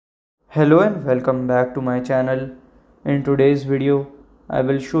Hello and welcome back to my channel. In today's video, I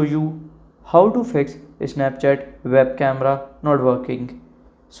will show you how to fix Snapchat web camera not working.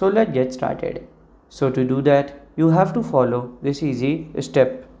 So let's get started. So to do that, you have to follow this easy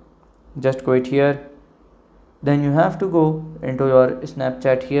step. Just go it here. Then you have to go into your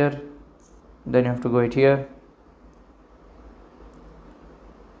Snapchat here. Then you have to go it here.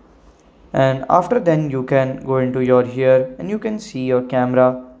 And after then you can go into your here and you can see your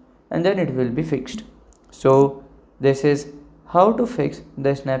camera and then it will be fixed. So this is how to fix the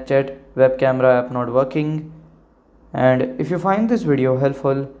Snapchat web camera app not working. And if you find this video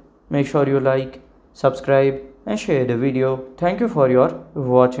helpful, make sure you like, subscribe and share the video. Thank you for your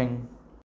watching.